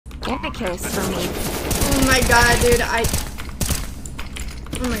And a kiss for me. Oh my god, dude,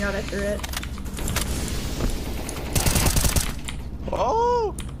 oh my god, I threw it.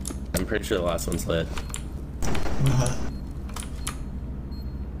 Oh! I'm pretty sure the last one's lit.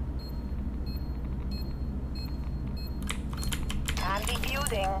 I'm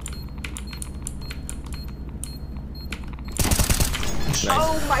defusing. Nice.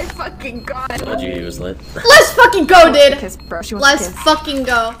 Oh my fucking god. Told you he was lit. Let's fucking go, dude! Kiss, bro. She wants Let's to kiss. fucking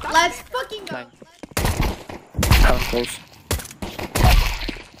go. Let's fucking go. Close.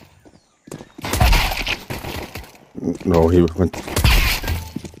 No, he went.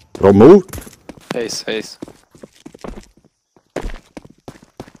 Bro, move. Ace, ace.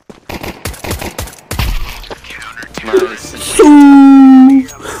 Nice.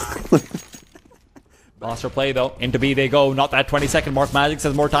 Monster play though, into B they go, not that 20-second mark. Magic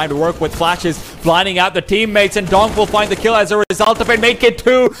has more time to work with flashes, blinding out the teammates, and Donk will find the kill as a result of it, make it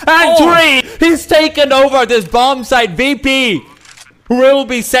 2 and 3! He's taken over this bomb site. VP will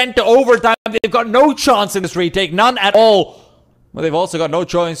be sent to overtime. They've got no chance in this retake, none at all. But they've also got no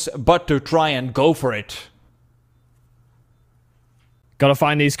choice but to try and go for it. Gotta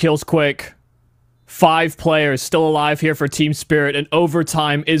find these kills quick. 5 players still alive here for Team Spirit, and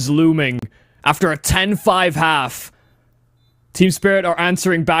overtime is looming. After a 10-5 half, Team Spirit are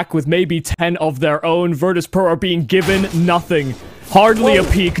answering back with maybe 10 of their own. Virtus Pro are being given nothing. Hardly a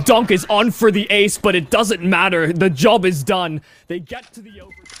peek. Dunk is on for the ace, but it doesn't matter. The job is done. They get to the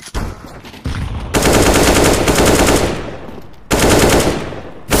overtime.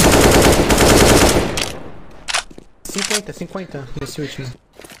 50 nesse último.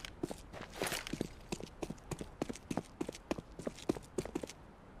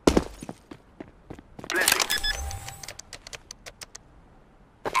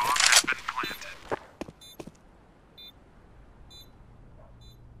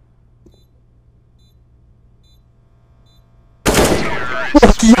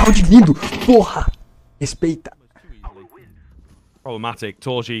 Porra, que round lindo! Porra! Respeita! Problematic.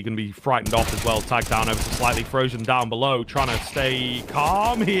 Torji can be frightened off as well. Tagged down ever so slightly. Frozen down below. Trying to stay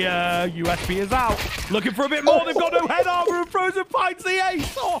calm here. USP is out. Looking for a bit more. They've got no head armor. And Frozen finds the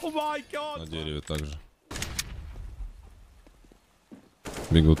ace. Oh my god. На дереве также.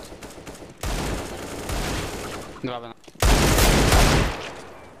 Бегут. Два.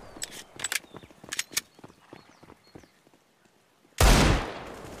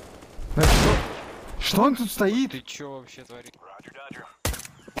 Что он тут стоит? Ты чё вообще творишь?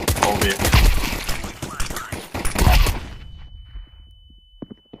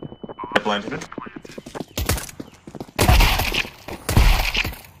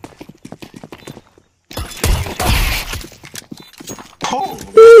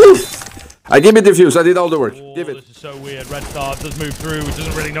 I give it defuse, I did all the work. Oh, Give it. This is so weird. Red Star does move through.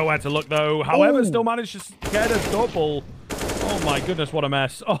 Doesn't really know where to look though. However, still managed to get a double. Oh my goodness, what a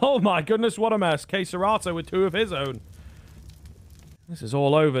mess. Oh my goodness, what a mess. K Serato with 2 of his own. This is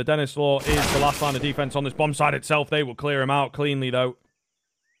all over. Dennis Law is the last line of defense on this bomb site itself. They will clear him out cleanly though.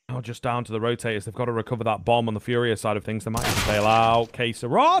 Now just down to the rotators. They've got to recover that bomb on the Furious side of things. They might even bail out. K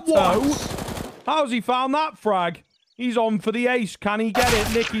Serato. How's he found that frag? He's on for the ace. Can he get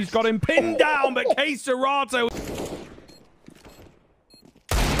it? Nicky's got him pinned down, but K Serato.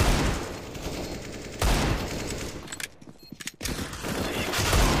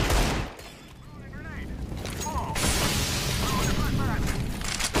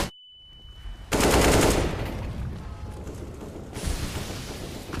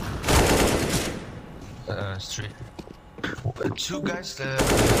 Street. 2 guys.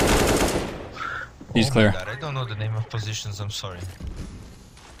 He's clear. God, I don't know the name of positions. I'm sorry.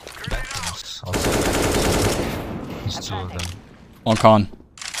 Bathrooms. Also, there's 2 of them. On con.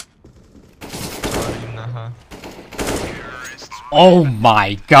 Sorry, Oh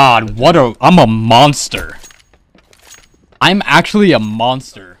my god, I'm a monster. I'm actually a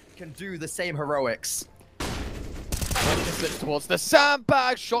monster. Can do the same heroics. Slips towards the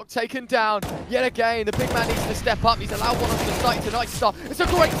sandbag, shot taken down. Yet again, the big man needs to step up. He's allowed one off the site tonight. Star. It's a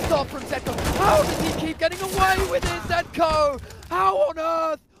great start from Zedko. How does he keep getting away with it, Zedko? How on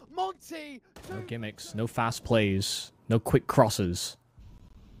earth? Monty! No gimmicks, no fast plays, no quick crosses.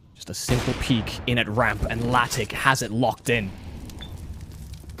 Just a simple peek in at ramp, and Latic has it locked in.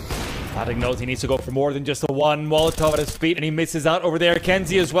 Latic knows he needs to go for more than just the one Molotov at his feet, and he misses out over there.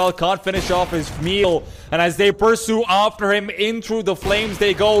 Kenzie as well can't finish off his meal, and as they pursue after him in through the flames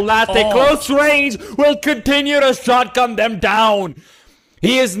they go. Latic, close range, will continue to shotgun them down.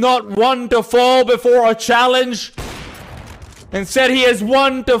 He is not one to fall before a challenge. Instead, he is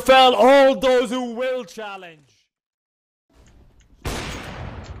one to fell all those who will challenge.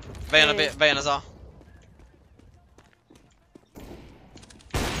 Bejna za.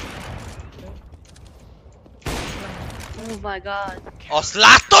 Oh my god. Azt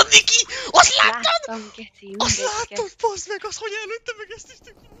láttad, Niki? Azt láttad? Láttam, Geci, Azt mindegy, láttad, bazd meg, azt hogy előtte meg ezt is.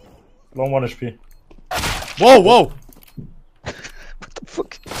 Long one HP. Whoa, whoa! What the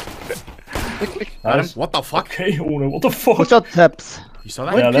fuck? Nice. What the fuck? Okay, Uno, what the fuck? What's up, Taps? You saw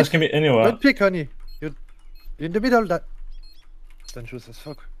that? Yeah, let's give me anywhere. Don't pick, honey. You're in the middle. That. Dangerous as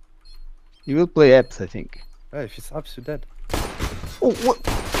fuck. You will play apps, I think. Hey, if it's ups, you're dead. Oh, what?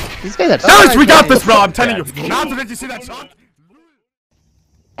 This guy that. Nice, we got this, bro. I'm telling you. Now did you see that shot?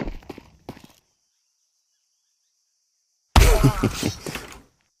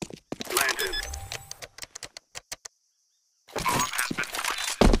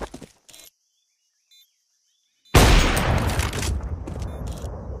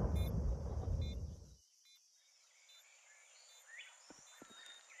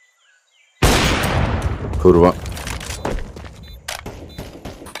 Kurwa.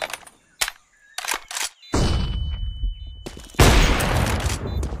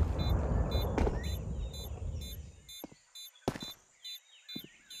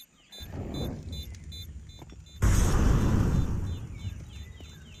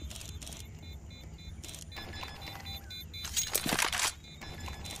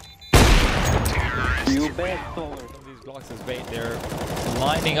 These blocks is bait. They're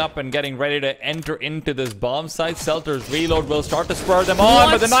lining up and getting ready to enter into this bomb site. Selter's reload will start to spur them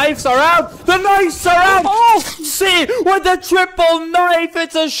on, but the knives are out! The knives are out! Oh, see, with the triple knife,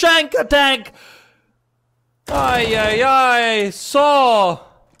 it's a shank attack! Ay, ay, ay, so...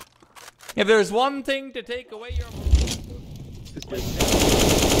 If there's one thing to take away your...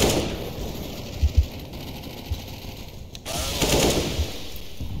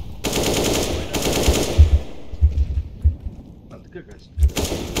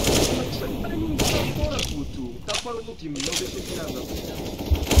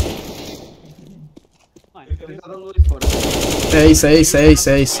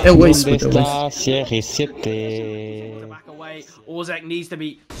 Seis. É o ace with the Back away. Orzek needs to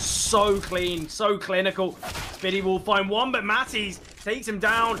be so clean, so clinical. Spitty will find one, but Matties takes him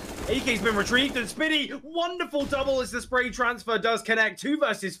down. AK's been retrieved, and Spitty, wonderful double as the spray transfer does connect. 2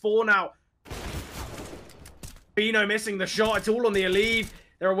 versus 4 now. Bino missing the shot. It's all on the Alive.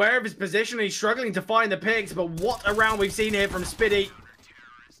 They're aware of his position. He's struggling to find the picks, but what a round we've seen here from Spitty.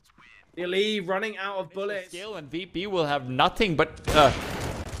 The Alive running out of bullets. Skill and VP will have nothing but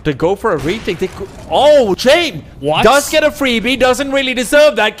to go for a retake. Oh, James does get a freebie. Doesn't really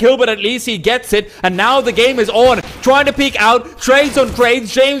deserve that kill, but at least he gets it. And now the game is on. Trying to peek out. Trades on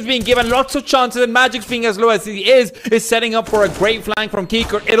trades. James being given lots of chances, and Magic's being as low as he is setting up for a great flank from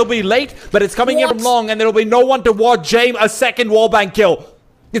Kicker. It'll be late, but it's coming in from long, and there'll be no one to watch James a second wallbang kill.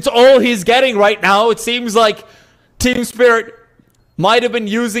 It's all he's getting right now. It seems like Team Spirit might have been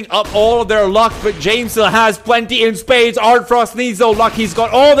using up all of their luck, but James still has plenty in spades. Artfrost needs no luck. He's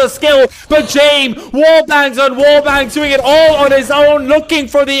got all the skill, but James wallbangs on wallbangs, doing it all on his own, looking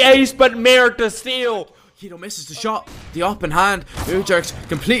for the ace, but Mir to steal. Hito misses the shot. The up in hand. Ujerk's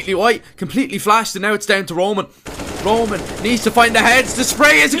completely white, completely flashed, and now it's down to Roman. Roman needs to find the heads. The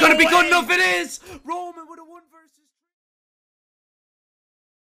spray isn't going to be good enough. It is. Roman